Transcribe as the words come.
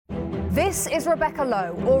This is Rebecca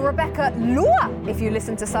Lowe, or Rebecca Lua if you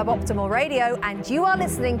listen to Suboptimal Radio, and you are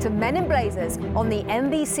listening to Men in Blazers on the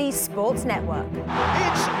NBC Sports Network.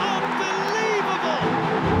 It's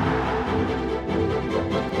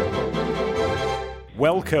unbelievable!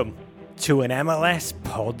 Welcome to an MLS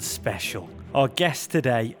pod special. Our guest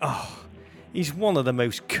today, he's one of the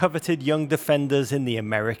most coveted young defenders in the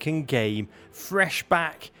American game, fresh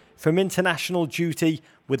back from international duty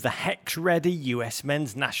with the Hex-ready US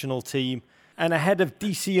men's national team, and ahead of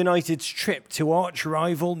DC United's trip to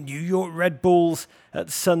arch-rival New York Red Bulls at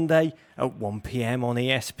Sunday at 1 p.m. on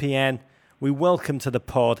ESPN, we welcome to the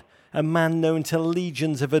pod a man known to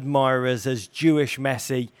legions of admirers as Jewish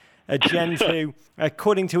Messi, a gent who,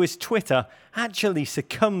 according to his Twitter, actually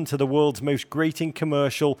succumbed to the world's most grating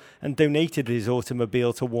commercial and donated his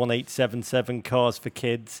automobile to 1877 Cars for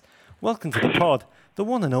Kids. Welcome to the pod, the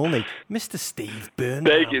one and only Mr. Steve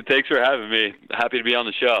Birnbaum. Thank you. Thanks for having me. Happy to be on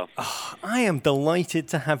the show. I am delighted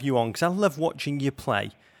to have you on because I love watching you play,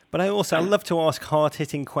 but I love to ask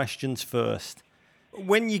hard-hitting questions first.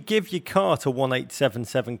 When you give your car to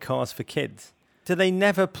 1877 Cars for Kids, do they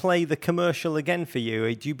never play the commercial again for you,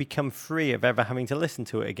 or do you become free of ever having to listen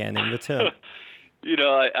to it again in return?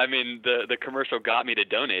 I mean, the commercial got me to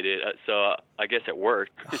donate it, so I guess it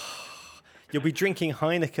worked. You'll be drinking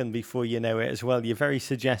Heineken before you know it as well. You're very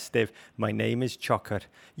suggestive. My name is Chocker.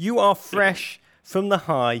 You are fresh from the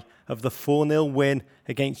high of the 4-0 win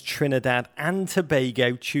against Trinidad and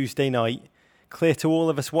Tobago Tuesday night. Clear to all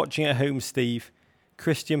of us watching at home, Steve,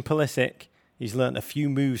 Christian Pulisic, he's learnt a few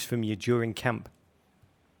moves from you during camp.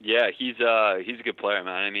 Yeah, he's a good player,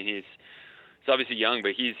 man. I mean, he's obviously young,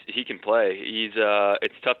 but he can play.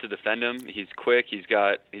 It's tough to defend him. He's quick. He's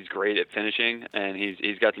great at finishing, and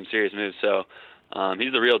he's got some serious moves. So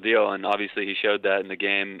he's the real deal, and obviously he showed that in the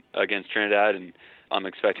game against Trinidad, and I'm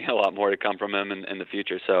expecting a lot more to come from him in the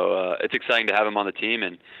future. So it's exciting to have him on the team,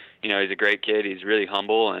 and he's a great kid. He's really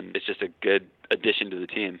humble, and it's just a good addition to the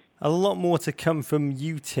team. A lot more to come from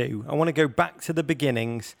you two. I want to go back to the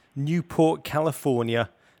beginnings. Newport, California,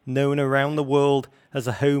 known around the world as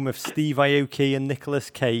a home of Steve Aoki and Nicolas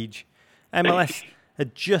Cage. MLS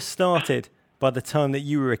had just started by the time that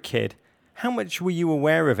you were a kid. How much were you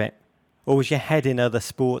aware of it? Or was your head in other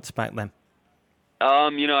sports back then?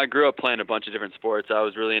 I grew up playing a bunch of different sports. I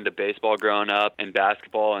was really into baseball growing up and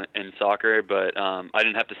basketball and soccer, but I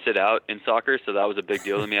didn't have to sit out in soccer, so that was a big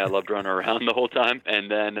deal to me. I loved running around the whole time.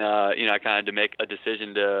 And then, I kind of had to make a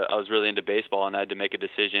decision I was really into baseball, and I had to make a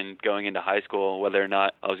decision going into high school whether or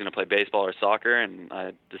not I was going to play baseball or soccer, and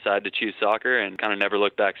I decided to choose soccer and kind of never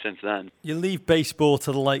looked back since then. You leave baseball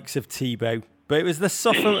to the likes of Tebow, but it was the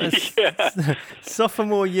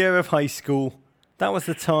sophomore year of high school. That was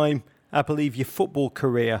the time I believe your football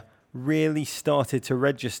career really started to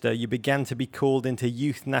register. You began to be called into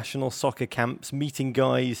youth national soccer camps, meeting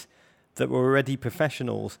guys that were already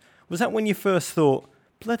professionals. Was that when you first thought,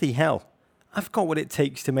 bloody hell, I've got what it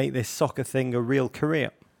takes to make this soccer thing a real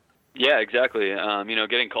career? Yeah, exactly.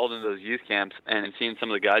 Getting called into those youth camps and seeing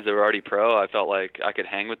some of the guys that were already pro, I felt like I could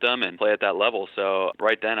hang with them and play at that level. So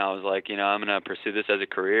right then I was like, I'm going to pursue this as a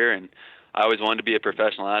career, and I always wanted to be a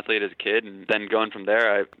professional athlete as a kid, and then going from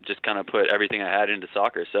there, I just kind of put everything I had into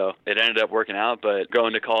soccer. So it ended up working out, but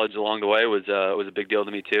going to college along the way was a big deal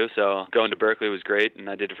to me too. So going to Berkeley was great, and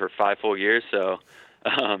I did it for 5 full years. So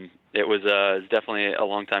it was definitely a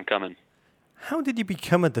long time coming. How did you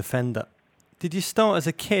become a defender? Did you start as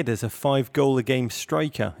a kid as a 5-goal-a-game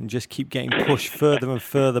striker and just keep getting pushed further and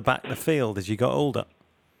further back the field as you got older?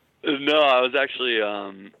 No, I was actually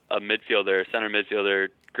a center midfielder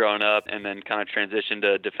growing up, and then kind of transitioned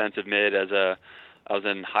to defensive mid I was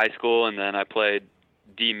in high school, and then I played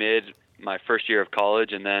D mid my first year of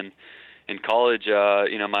college, and then in college,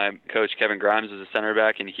 my coach Kevin Grimes was a center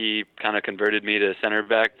back, and he kind of converted me to center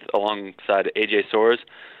back alongside AJ Soares,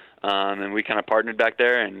 and we kind of partnered back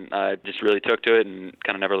there, and I just really took to it and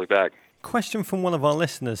kind of never looked back. Question from one of our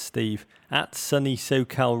listeners, Steve, at Sunny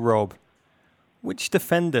SoCal Rob. Which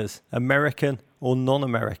defenders, American or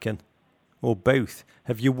non-American, or both,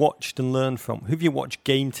 have you watched and learned from? Who have you watched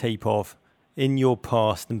game tape of in your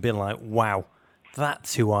past and been like, wow,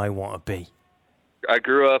 that's who I want to be? I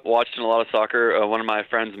grew up watching a lot of soccer. One of my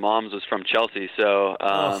friend's moms was from Chelsea, so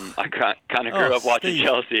I kind of grew up watching Steve.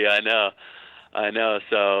 Chelsea. I know.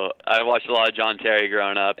 So I watched a lot of John Terry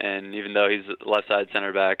growing up, and even though he's left side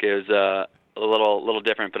center back, it was a little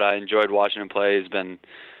different, but I enjoyed watching him play. He's been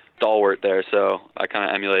stalwart there, so I kind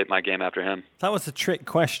of emulate my game after him. That was a trick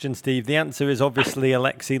question, Steve. The answer is obviously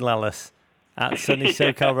Alexi Lalas at Sunny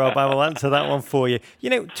SoCal Rob. I will answer that one for you.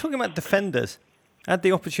 Talking about defenders, I had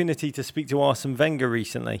the opportunity to speak to Arsene Wenger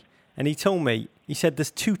recently, and he told me, He said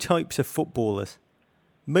there's two types of footballers.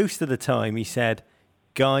 Most of the time, he said,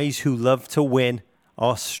 guys who love to win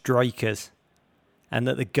are strikers, and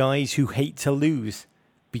that the guys who hate to lose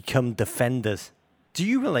become defenders. Do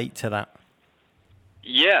you relate to that?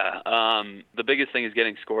 Yeah, the biggest thing is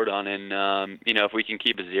getting scored on, and if we can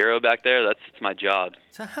keep a zero back there, that's my job.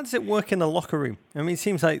 So how does it work in the locker room? I mean, it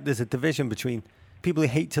seems like there's a division between people who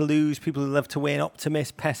hate to lose, people who love to win,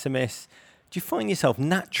 optimists, pessimists. Do you find yourself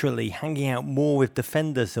naturally hanging out more with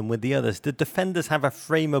defenders than with the others? Do defenders have a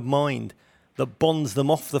frame of mind that bonds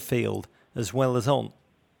them off the field as well as on?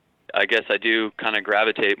 I guess I do kind of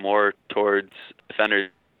gravitate more towards defenders.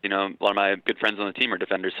 A lot of my good friends on the team are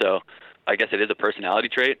defenders, so I guess it is a personality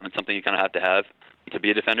trait and something you kind of have to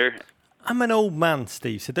be a defender. I'm an old man,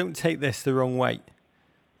 Steve, so don't take this the wrong way.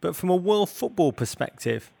 But from a world football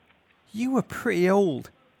perspective, you were pretty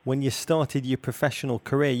old when you started your professional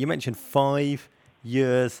career. You mentioned 5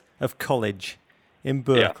 years of college in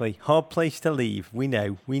Berkeley. Yeah. Hard place to leave. We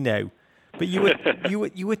know. But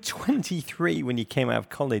you were 23 when you came out of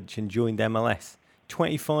college and joined MLS.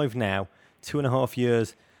 25 now, 2.5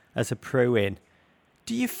 years as a pro in.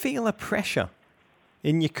 Do you feel a pressure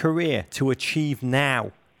in your career to achieve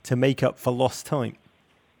now to make up for lost time?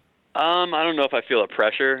 I don't know if I feel a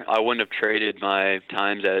pressure. I wouldn't have traded my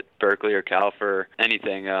times at Berkeley or Cal for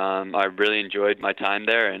anything. I really enjoyed my time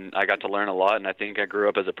there, and I got to learn a lot, and I think I grew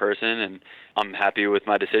up as a person, and I'm happy with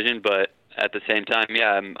my decision. But at the same time,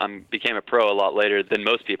 I became a pro a lot later than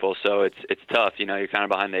most people, so it's tough. You're kind of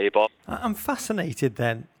behind the 8 ball. I'm fascinated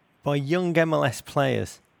then by young MLS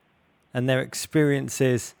players and their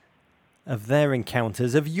experiences of their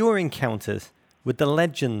encounters, of your encounters with the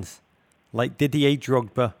legends like Didier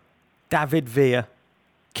Drogba, David Villa,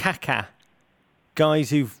 Kaká, guys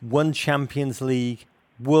who've won Champions League,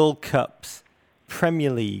 World Cups,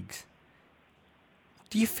 Premier Leagues.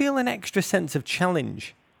 Do you feel an extra sense of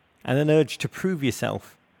challenge and an urge to prove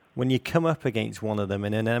yourself when you come up against one of them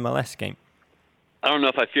in an MLS game? I don't know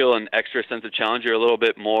if I feel an extra sense of challenge. You're a little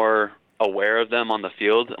bit more aware of them on the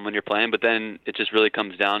field when you're playing, but then it just really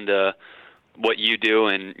comes down to what you do,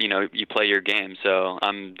 and you play your game. So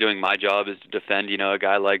I'm doing my job is to defend a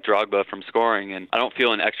guy like Drogba from scoring, and I don't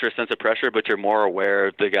feel an extra sense of pressure, but you're more aware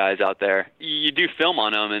of the guys out there. You do film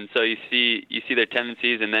on them, and so you see their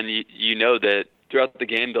tendencies, and then you know that throughout the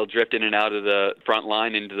game they'll drift in and out of the front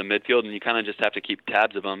line into the midfield, and you kind of just have to keep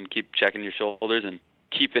tabs of them, keep checking your shoulders, and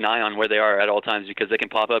keep an eye on where they are at all times, because they can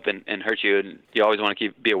pop up and hurt you, and you always want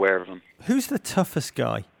to be aware of them. Who's the toughest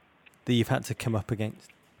guy that you've had to come up against?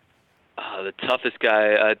 The toughest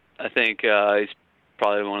guy, I think he's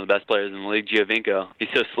probably one of the best players in the league, Giovinco. He's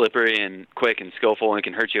so slippery and quick and skillful and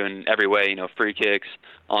can hurt you in every way, free kicks,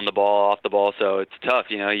 on the ball, off the ball, so it's tough.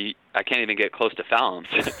 I can't even get close to foul him.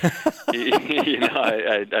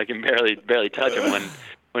 I can barely touch him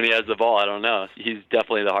when he has the ball. I don't know. He's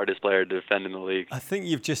definitely the hardest player to defend in the league. I think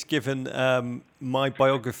you've just given my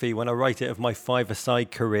biography, when I write it, of my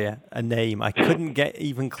five-a-side career, a name. I couldn't get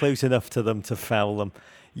even close enough to them to foul them.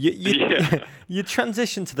 Your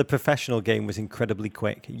transition to the professional game was incredibly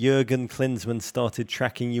quick. Jurgen Klinsmann started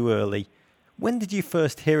tracking you early. When did you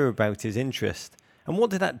first hear about his interest? And what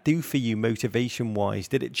did that do for you motivation-wise?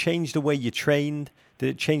 Did it change the way you trained? Did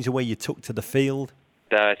it change the way you took to the field?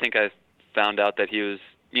 I think I found out that he was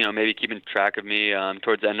maybe keeping track of me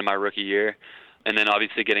towards the end of my rookie year. And then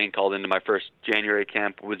obviously getting called into my first January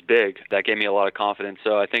camp was big. That gave me a lot of confidence.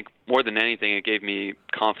 So I think more than anything, it gave me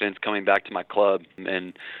confidence coming back to my club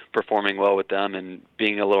and performing well with them and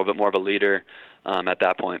being a little bit more of a leader at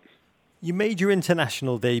that point. You made your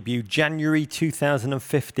international debut January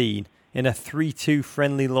 2015 in a 3-2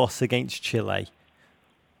 friendly loss against Chile.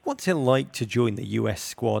 What's it like to join the US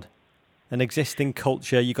squad? An existing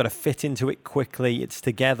culture, you've got to fit into it quickly. It's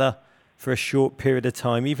together for a short period of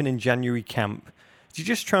time, even in January camp. Do you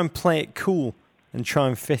just try and play it cool and try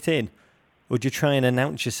and fit in? Or do you try and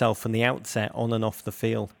announce yourself from the outset on and off the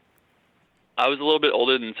field? I was a little bit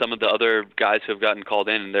older than some of the other guys who have gotten called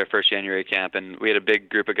in their first January camp, and we had a big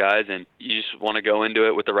group of guys, and you just want to go into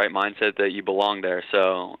it with the right mindset that you belong there.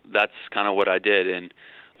 So that's kind of what I did, and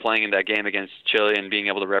playing in that game against Chile and being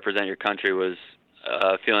able to represent your country was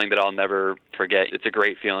a feeling that I'll never forget. It's a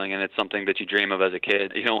great feeling, and it's something that you dream of as a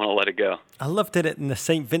kid. You don't want to let it go. I loved it in the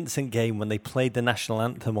St. Vincent game when they played the national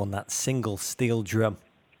anthem on that single steel drum.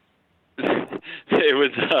 It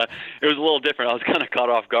was a little different. I was kind of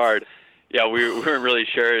caught off guard. Yeah, we weren't really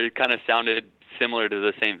sure. It kind of sounded similar to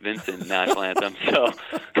the St. Vincent national anthem, so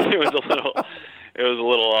it was a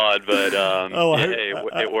little odd, but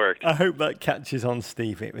it worked. I hope that catches on,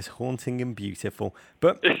 Steve. It was haunting and beautiful.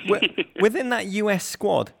 But within that US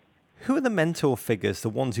squad, Who are the mentor figures, the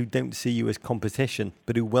ones who don't see you as competition,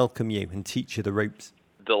 but who welcome you and teach you the ropes?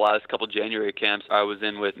 The last couple January camps I was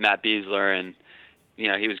in with Matt Beasler, and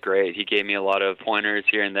he was great. He gave me a lot of pointers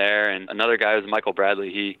here and there. And another guy was Michael Bradley.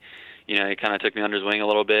 He kind of took me under his wing a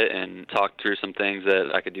little bit and talked through some things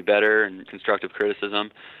that I could do better and constructive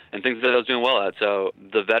criticism and things that I was doing well at. So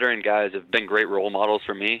the veteran guys have been great role models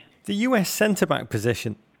for me. The US centre-back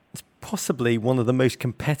position is possibly one of the most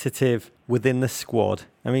competitive within the squad.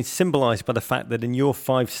 I mean, symbolised by the fact that in your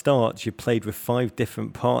 5 starts, you played with 5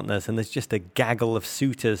 different partners and there's just a gaggle of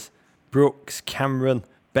suitors. Brooks, Cameron,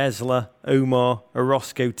 Besler, Omar,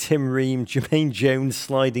 Orozco, Tim Ream, Jermaine Jones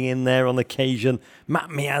sliding in there on occasion, Matt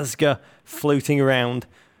Miazga floating around.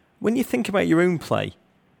 When you think about your own play,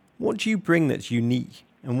 what do you bring that's unique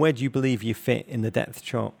and where do you believe you fit in the depth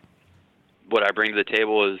chart? What I bring to the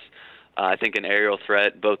table is, I think, an aerial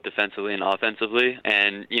threat, both defensively and offensively.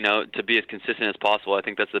 And, to be as consistent as possible, I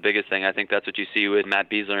think that's the biggest thing. I think that's what you see with Matt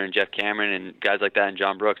Beasler and Jeff Cameron and guys like that and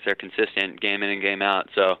John Brooks. They're consistent game in and game out.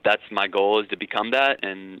 So that's my goal, is to become that,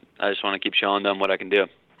 and I just want to keep showing them what I can do.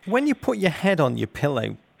 When you put your head on your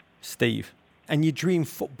pillow, Steve, and you dream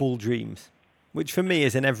football dreams, which for me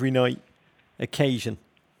is an every night occasion,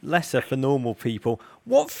 lesser for normal people,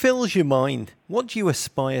 what fills your mind? What do you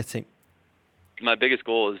aspire to? My biggest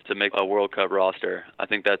goal is to make a World Cup roster. I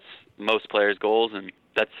think that's most players' goals, and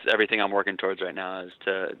that's everything I'm working towards right now, is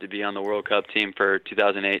to be on the World Cup team for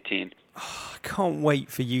 2018. Oh, I can't wait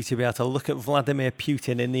for you to be able to look at Vladimir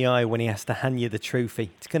Putin in the eye when he has to hand you the trophy.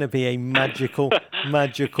 It's going to be a magical,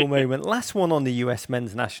 magical moment. Last one on the US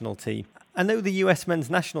men's national team. I know the US men's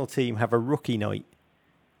national team have a rookie night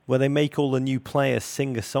where they make all the new players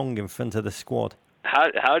sing a song in front of the squad.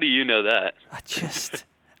 How do you know that?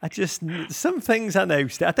 I just, some things I know.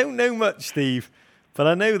 I don't know much, Steve, but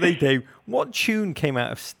I know they do. What tune came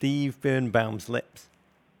out of Steve Birnbaum's lips?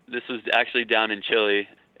 This was actually down in Chile.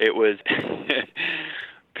 It was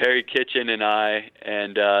Perry Kitchen and I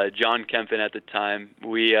and John Kempin at the time.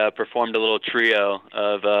 We performed a little trio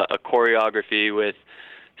of a choreography with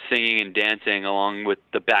singing and dancing along with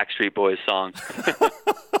the Backstreet Boys song. It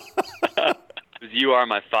was You Are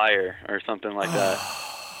My Fire or something like that.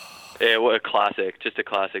 Yeah, what a classic. Just a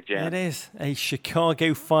classic jam. It is a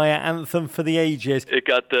Chicago Fire anthem for the ages. It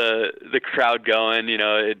got the crowd going,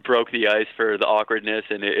 it broke the ice for the awkwardness,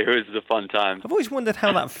 and it was a fun time. I've always wondered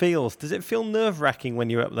how that feels. Does it feel nerve-wracking when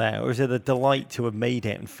you're up there, or is it a delight to have made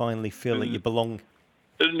it and finally feel that you belong?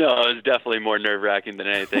 No, it's definitely more nerve-wracking than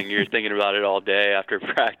anything. You're thinking about it all day after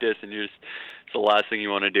practice, and it's the last thing you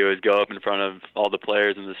want to do is go up in front of all the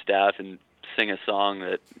players and the staff and sing a song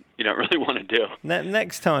that you don't really want to do.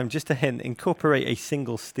 Next time, just a hint, incorporate a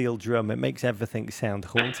single steel drum. It makes everything sound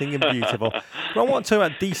haunting and beautiful. But I want to talk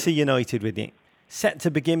about DC United with you. Set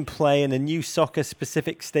to begin play in a new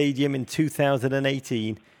soccer-specific stadium in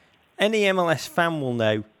 2018. Any MLS fan will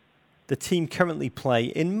know the team currently play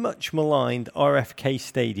in much maligned RFK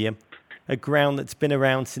Stadium, a ground that's been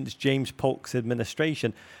around since James Polk's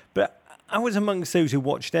administration. But I was amongst those who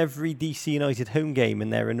watched every DC United home game in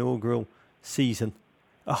their inaugural season.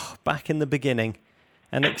 Back in the beginning,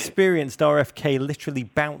 and experienced RFK literally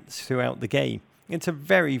bounce throughout the game. It's a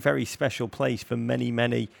very, very special place for many,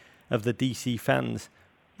 many of the DC fans.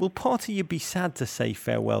 Will part of you be sad to say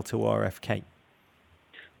farewell to RFK?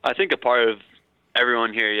 I think a part of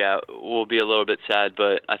everyone here, will be a little bit sad,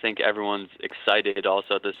 but I think everyone's excited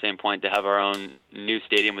also at the same point to have our own new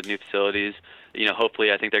stadium with new facilities.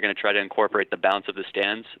 Hopefully I think they're going to try to incorporate the bounce of the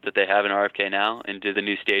stands that they have in RFK now into the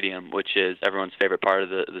new stadium, which is everyone's favorite part of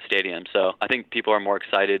the stadium. So I think people are more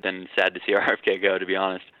excited than sad to see RFK go, to be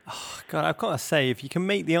honest. Oh, God, I've got to say, if you can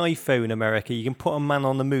make the iPhone America, you can put a man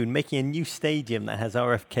on the moon, making a new stadium that has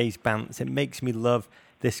RFK's bounce. It makes me love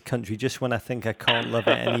this country just when I think I can't love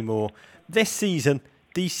it anymore. This season,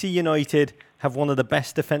 DC United have one of the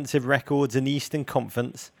best defensive records in the Eastern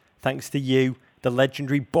Conference, thanks to you, the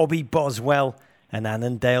legendary Bobby Boswell, and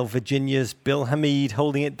Annandale, Virginia's Bill Hamid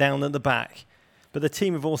holding it down at the back. But the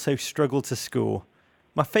team have also struggled to score.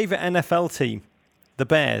 My favourite NFL team, the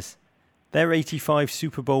Bears, their 85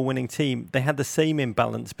 Super Bowl winning team, they had the same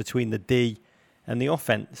imbalance between the D and the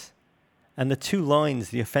offence. And the two lines,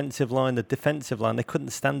 the offensive line, the defensive line, they couldn't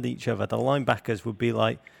stand each other. The linebackers would be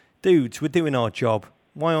like, dudes, we're doing our job.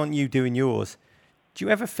 Why aren't you doing yours? Do you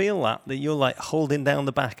ever feel that you're like holding down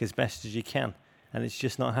the back as best as you can and it's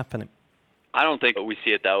just not happening? I don't think we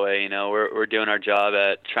see it that way. We're doing our job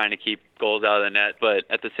at trying to keep goals out of the net, but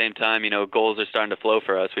at the same time, goals are starting to flow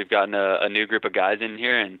for us. We've gotten a new group of guys in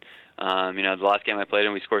here, and the last game I played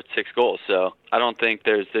in, we scored 6 goals. So I don't think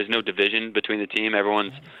there's no division between the team.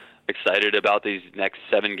 Everyone's excited about these next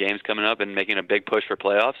 7 games coming up and making a big push for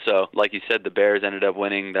playoffs. So, like you said, the Bears ended up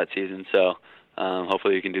winning that season. So,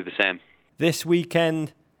 hopefully you can do the same. This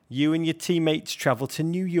weekend, you and your teammates travel to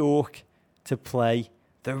New York to play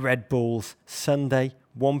the Red Bulls. Sunday,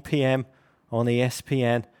 1 p.m. on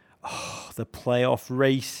ESPN. Oh, the playoff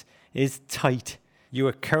race is tight. You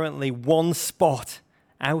are currently 1 spot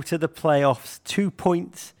out of the playoffs, 2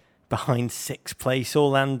 points behind 6th place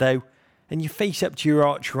Orlando, and you face up to your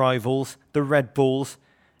arch rivals, the Red Bulls,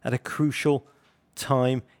 at a crucial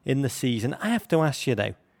time in the season. I have to ask you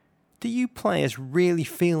though, do you players really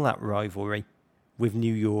feel that rivalry with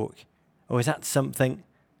New York? Or is that something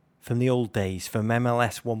from the old days, from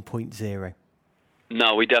MLS 1.0?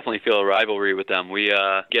 No, we definitely feel a rivalry with them. We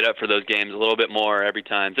get up for those games a little bit more every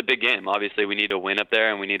time. It's a big game. Obviously, we need to win up there,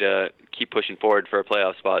 and we need to keep pushing forward for a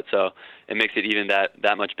playoff spot. So it makes it even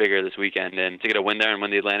that much bigger this weekend. And to get a win there and win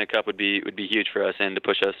the Atlantic Cup would be huge for us and to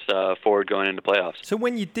push us forward going into playoffs. So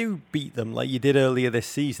when you do beat them, like you did earlier this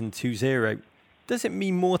season, 2-0, does it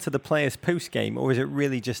mean more to the players post-game, or is it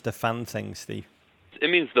really just a fan thing, Steve? It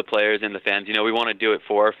means the players and the fans. You know, we want to do it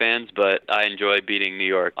for our fans, but I enjoy beating New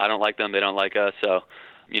York. I don't like them. They don't like us. So,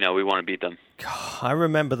 you know, we want to beat them. God, I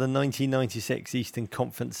remember the 1996 Eastern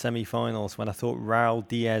Conference semi-finals when I thought Raul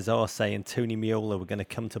Diaz-Arce and Tony Meola were going to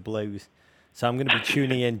come to blows. So I'm going to be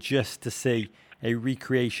tuning in just to see a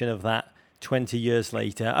recreation of that 20 years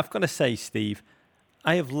later. I've got to say, Steve,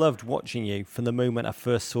 I have loved watching you from the moment I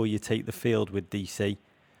first saw you take the field with DC.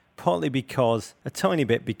 Partly because, a tiny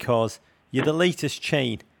bit because, you're the latest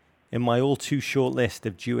chain in my all-too-short list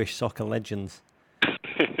of Jewish soccer legends.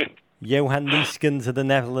 Johan Neeskens of the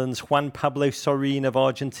Netherlands, Juan Pablo Sorin of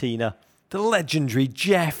Argentina, the legendary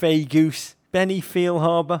Jeff Agoose, Benny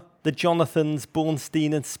Feilhaber, the Jonathans,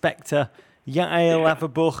 Bornstein and Spector, Yael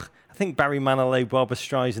Averbuch. I think Barry Manilow, Barbara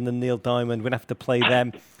Streisand and Neil Diamond would have to play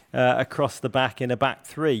them across the back in a back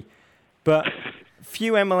three. But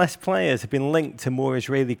few MLS players have been linked to more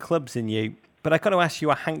Israeli clubs than you. But I've got to ask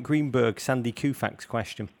you a Hank Greenberg, Sandy Koufax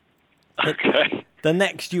question. Okay. The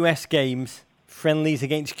next US games, friendlies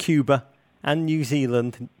against Cuba and New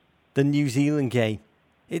Zealand, the New Zealand game.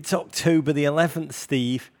 It's October the 11th,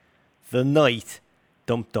 Steve, the night,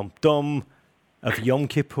 of Yom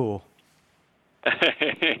Kippur.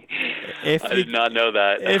 I did not know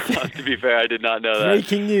that. To be fair, I did not know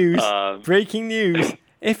that. Breaking news.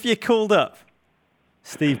 If you're called up,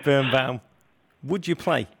 Steve Birnbaum, would you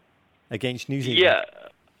play against New Zealand? Yeah.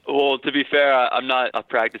 Well, to be fair, I'm not a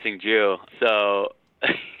practicing Jew, so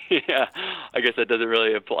yeah, I guess that doesn't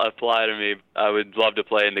really apply to me. I would love to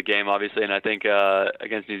play in the game, obviously, and I think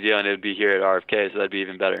against New Zealand it would be here at RFK, so that'd be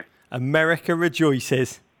even better. America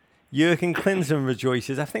rejoices. Jurgen Klinsmann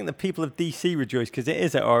rejoices. I think the people of DC rejoice because it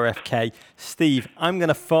is at RFK. Steve, I'm going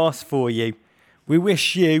to fast for you. We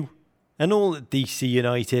wish you and all at DC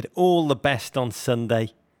United all the best on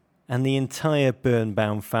Sunday, and the entire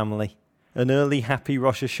Birnbaum family an early happy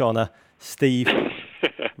Rosh Hashanah. Steve,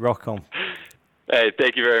 rock on. Hey,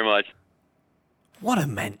 thank you very much. What a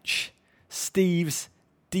mensch. Steve's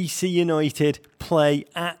DC United play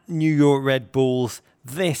at New York Red Bulls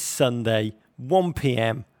this Sunday, 1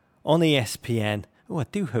 p.m. on ESPN. Oh, I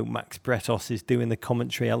do hope Max Bretos is doing the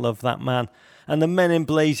commentary. I love that man. And the Men in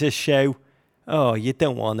Blazers show. Oh, you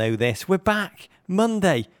don't want to know this. We're back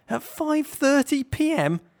Monday at 5:30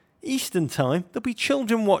 p.m. Eastern Time. There'll be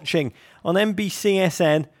children watching on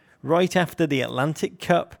NBCSN right after the Atlantic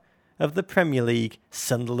Cup of the Premier League.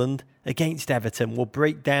 Sunderland against Everton. We'll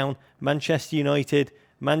break down Manchester United,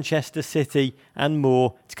 Manchester City and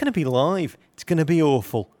more. It's going to be live. It's going to be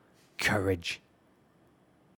awful. Courage.